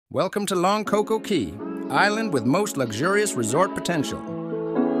Welcome to Long Coco Caye, island with most luxurious resort potential.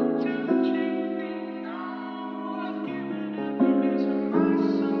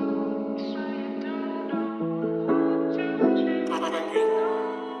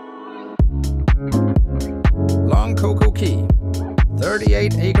 Long Coco Caye,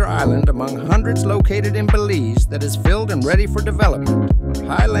 38-acre island among hundreds located in Belize that is filled and ready for development.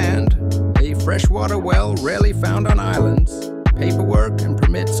 High land, a freshwater well rarely found on islands, paperwork and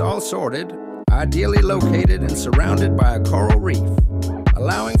permits all sorted, ideally located and surrounded by a coral reef,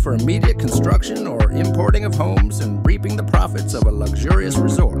 allowing for immediate construction or importing of homes and reaping the profits of a luxurious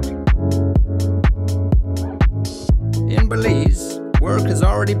resort. In Belize, work has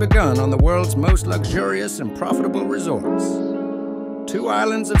already begun on the world's most luxurious and profitable resorts. 2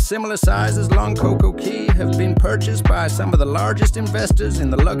 islands of similar size as Long Coco Caye have been purchased by some of the largest investors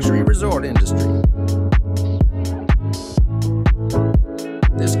in the luxury resort industry.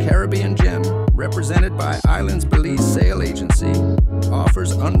 This Caribbean gem, represented by Islands Belize Sale agency,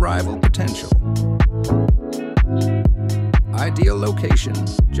 offers unrivaled potential. Ideal location,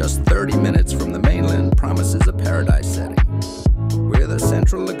 just 30 minutes from the mainland, promises a paradise setting, with a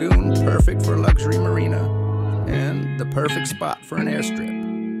central lagoon perfect for a luxury marina, and the perfect spot for an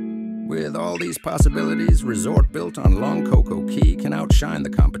airstrip. With all these possibilities, resort built on Long Coco Caye can outshine the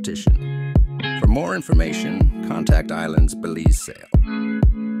competition. For more information, contact Islands Belize Sale.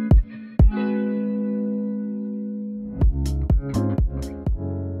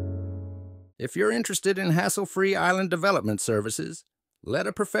 If you're interested in hassle-free island development services, let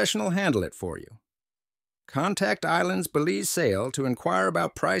a professional handle it for you. Contact Islands Belize Sale to inquire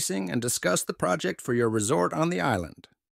about pricing and discuss the project for your resort on the island.